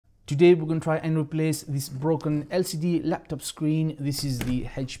Today we're going to try and replace this broken LCD laptop screen. This is the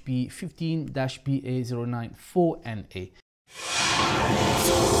HP 15-BA094NA.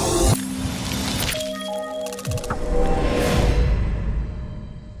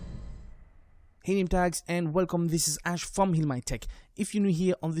 Hey name tags and welcome. This is Ash from Heal My Tech. If you're new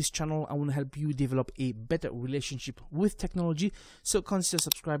here on this channel, I want to help you develop a better relationship with technology, so consider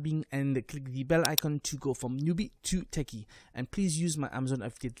subscribing and click the bell icon to go from newbie to techie. And please use my Amazon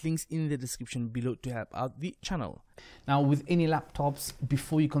affiliate links in the description below to help out the channel. Now, with any laptops,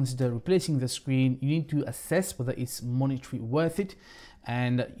 before you consider replacing the screen, you need to assess whether it's monetarily worth it,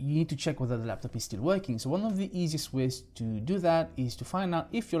 and you need to check whether the laptop is still working. So one of the easiest ways to do that is to find out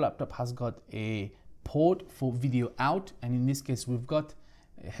if your laptop has got a port for video out, and in this case we've got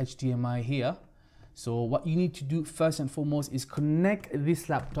HDMI here. So what you need to do first and foremost is connect this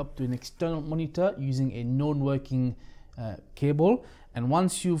laptop to an external monitor using a non-working cable, and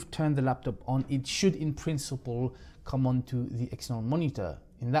once you've turned the laptop on, it should in principle come onto the external monitor.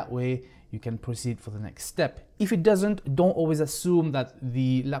 In that way you can proceed for the next step. If it doesn't, don't always assume that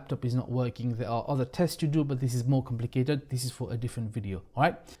the laptop is not working. There are other tests to do, but this is more complicated. This is for a different video. All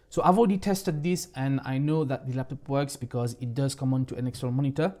right, so I've already tested this and I know that the laptop works because it does come onto an external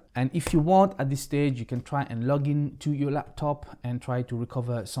monitor. And if you want, at this stage you can try and log in to your laptop and try to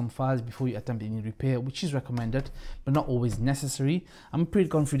recover some files before you attempt any repair, which is recommended but not always necessary. I'm pretty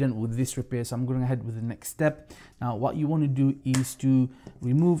confident with this repair, so I'm going ahead with the next step. Now what you want to do is to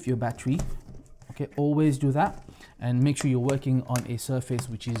remove your battery. Okay, always do that, and make sure you're working on a surface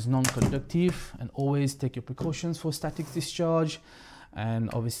which is non-conductive, and always take your precautions for static discharge. And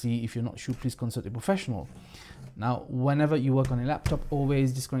obviously if you're not sure, please consult a professional. Now whenever you work on a laptop,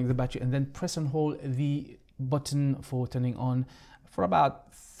 always disconnect the battery and then press and hold the button for turning on for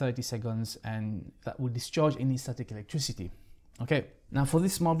about 30 seconds, and that will discharge any static electricity. Okay, now for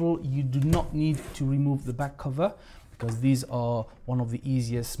this model you do not need to remove the back cover, because these are one of the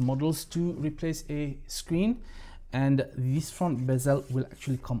easiest models to replace a screen, and this front bezel will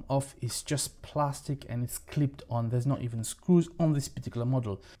actually come off. It's just plastic and it's clipped on. There's not even screws on this particular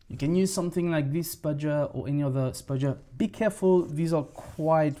model. You can use something like this spudger or any other spudger. Be careful, these are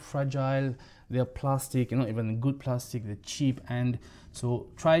quite fragile. They're plastic, not even good plastic, they're cheap, and so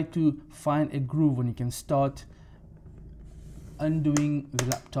try to find a groove when you can start undoing the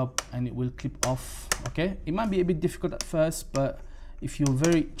laptop and it will clip off. Okay, it might be a bit difficult at first, but if you're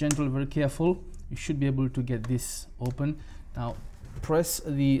very gentle, very careful, you should be able to get this open. Now press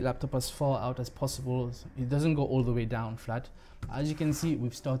the laptop as far out as possible. It doesn't go all the way down flat. As you can see,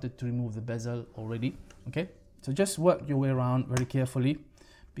 we've started to remove the bezel already. Okay, so just work your way around very carefully.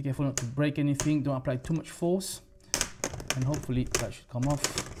 Be careful not to break anything. Don't apply too much force, and hopefully that should come off.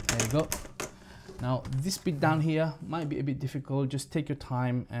 There you go. Now this bit down here might be a bit difficult. Just take your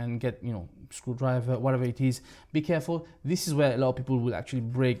time and get, screwdriver, whatever it is. Be careful. This is where a lot of people will actually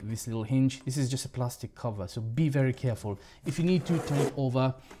break this little hinge. This is just a plastic cover, so be very careful. If you need to, turn it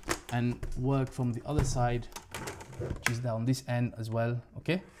over and work from the other side, which is down this end as well.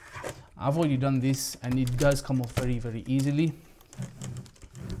 Okay, I've already done this and it does come off very, very easily.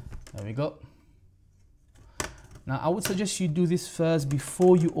 There we go. Now I would suggest you do this first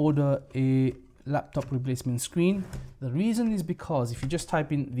before you order a laptop replacement screen. The reason is because if you just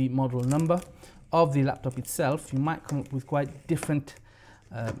type in the model number of the laptop itself, you might come up with quite different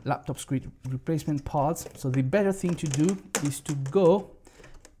laptop screen replacement parts. So the better thing to do is to go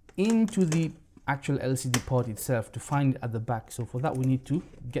into the actual LCD part itself to find it at the back. So for that we need to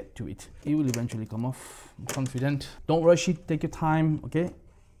get to it. It will eventually come off, I'm confident. Don't rush it, take your time. Okay,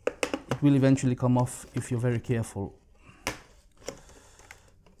 it will eventually come off if you're very careful.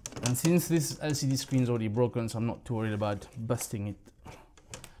 And since this LCD screen is already broken, so I'm not too worried about busting it.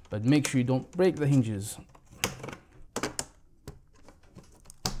 But make sure you don't break the hinges.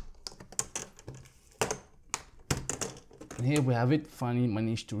 And here we have it. Finally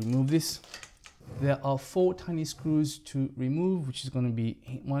managed to remove this. There are 4 tiny screws to remove, which is going to be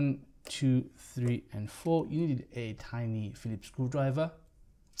 1, 2, 3, and 4. You need a tiny Phillips screwdriver.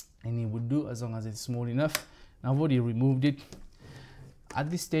 Any would do as long as it's small enough. Now I've already removed it. At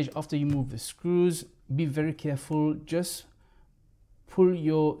this stage, after you move the screws, be very careful. Just pull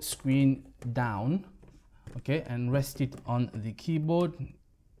your screen down, okay, and rest it on the keyboard,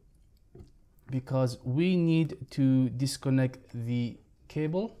 because we need to disconnect the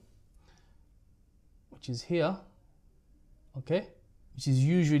cable, which is here, okay, which is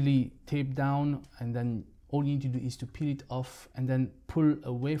usually taped down, and then all you need to do is to peel it off and then pull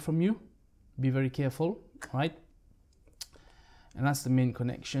away from you. Be very careful, right? And that's the main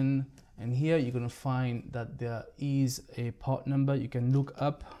connection. And here you're going to find that there is a part number you can look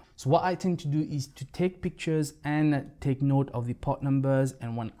up. So what I tend to do is to take pictures and take note of the part numbers,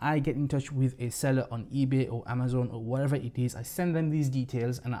 and when I get in touch with a seller on eBay or Amazon or whatever it is, I send them these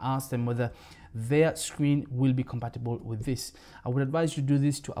details and I ask them whether their screen will be compatible with this. I would advise you to do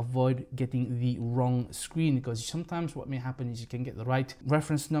this to avoid getting the wrong screen, because sometimes what may happen is you can get the right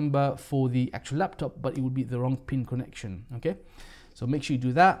reference number for the actual laptop, but it would be the wrong pin connection. Okay, so make sure you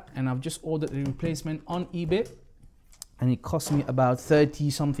do that. And I've just ordered a replacement on eBay, and it cost me about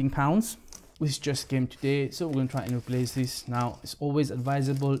 30 something pounds, which just came today. So we're going to try and replace this. Now, it's always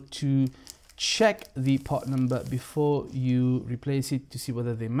advisable to check the part number before you replace it to see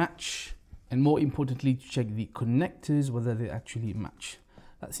whether they match, and more importantly, to check the connectors whether they actually match.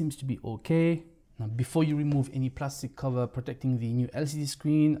 That seems to be okay. Now, before you remove any plastic cover protecting the new LCD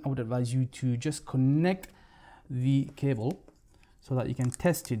screen, I would advise you to just connect the cable so that you can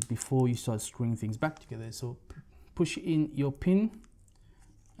test it before you start screwing things back together. So push in your pin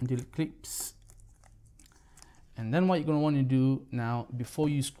until it clips, and then what you're going to want to do now, before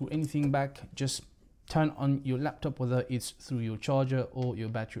you screw anything back, just turn on your laptop, whether it's through your charger or your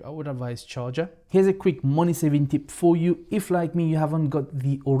battery. I would advise charger. Here's a quick money saving tip for you. If, like me, you haven't got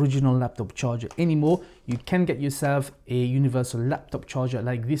the original laptop charger anymore, you can get yourself a universal laptop charger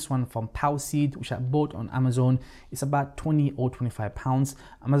like this one from POWSEED, which I bought on Amazon. It's about 20 or 25 pounds.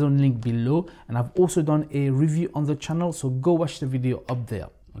 Amazon link below, and I've also done a review on the channel, so go watch the video up there.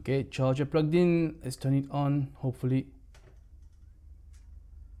 Okay, charger plugged in. Let's turn it on. Hopefully it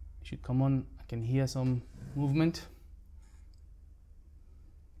should come on. Can hear some movement,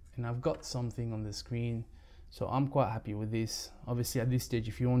 and I've got something on the screen, so I'm quite happy with this. Obviously at this stage,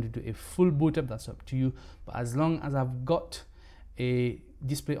 if you want to do a full boot up, that's up to you, but as long as I've got a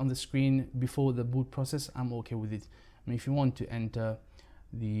display on the screen before the boot process, I'm okay with it. I mean, if you want to enter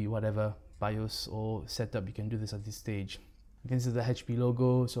the whatever BIOS or setup, you can do this at this stage. You can see the HP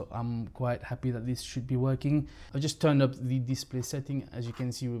logo, so I'm quite happy that this should be working. I've just turned up the display setting. As you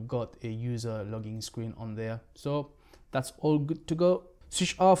can see, we've got a user login screen on there. So that's all good to go.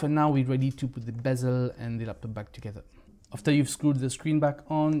 Switch off, and now we're ready to put the bezel and the laptop back together. After you've screwed the screen back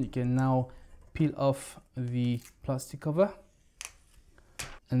on, you can now peel off the plastic cover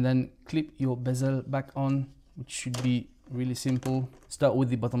and then clip your bezel back on, which should be really simple. Start with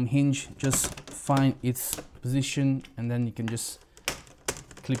the bottom hinge, just find its position, and then you can just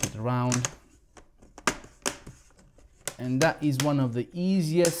clip it around. And that is one of the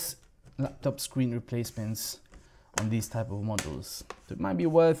easiest laptop screen replacements on these type of models. So it might be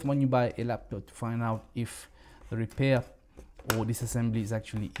worth, when you buy a laptop, to find out if the repair or disassembly is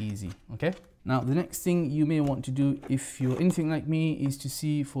actually easy. Okay, now the next thing you may want to do, if you're anything like me, is to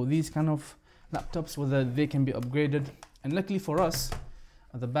see for these kind of laptops whether they can be upgraded. And luckily for us,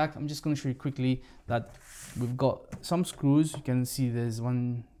 at the back, I'm just going to show you quickly that we've got some screws. You can see there's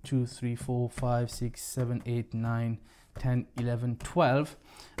 1, 2, 3, 4, 5, 6, 7, 8, 9, 10, 11, 12.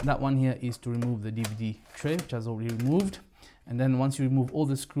 And that one here is to remove the DVD tray, which has already removed. And then once you remove all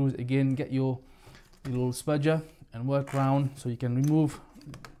the screws, again, get your little spudger and work around so you can remove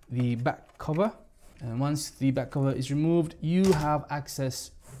the back cover. And once the back cover is removed, you have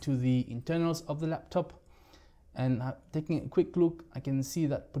access to the internals of the laptop. And taking a quick look, I can see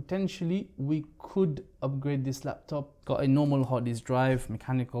that potentially we could upgrade this laptop. Got a normal hard disk drive,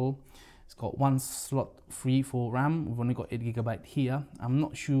 mechanical. It's got one slot free for RAM. We've only got 8 GB here. I'm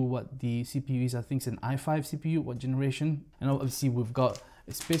not sure what the CPU is. I think it's an i5 CPU, what generation. And obviously we've got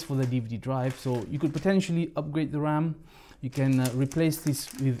a space for the DVD drive, so you could potentially upgrade the RAM. You can replace this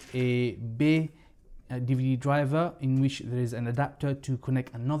with a bay DVD driver, in which there is an adapter to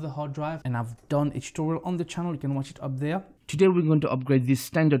connect another hard drive, and I've done a tutorial on the channel. You can watch it up there. Today we're going to upgrade this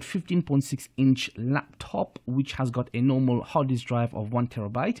standard 15.6 inch laptop, which has got a normal hard disk drive of 1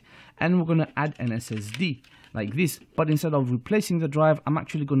 TB, and we're going to add an SSD like this. But instead of replacing the drive, I'm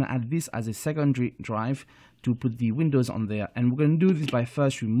actually going to add this as a secondary drive to put the Windows on there. And we're going to do this by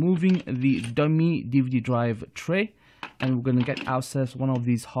first removing the dummy DVD drive tray, and we're going to get ourselves one of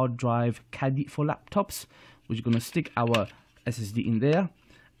these hard drive caddy for laptops, which is going to stick our SSD in there.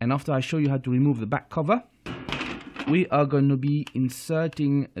 And after I show you how to remove the back cover, we are going to be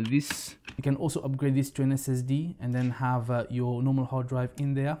inserting this. You can also upgrade this to an SSD and then have your normal hard drive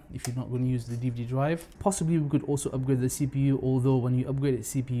in there if you're not going to use the DVD drive. Possibly we could also upgrade the CPU, although when you upgrade a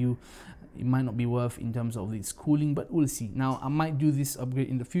CPU, it might not be worth in terms of its cooling, but we'll see. Now, I might do this upgrade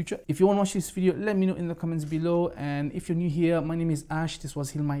in the future. If you want to watch this video, let me know in the comments below. And if you're new here, my name is Ash. This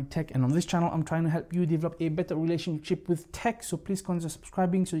was Heal My Tech, and on this channel, I'm trying to help you develop a better relationship with tech. So please consider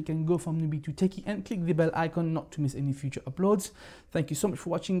subscribing so you can go from newbie to techie, and click the bell icon not to miss any future uploads. Thank you so much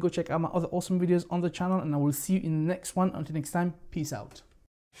for watching. Go check out my other awesome videos on the channel, and I will see you in the next one. Until next time, peace out.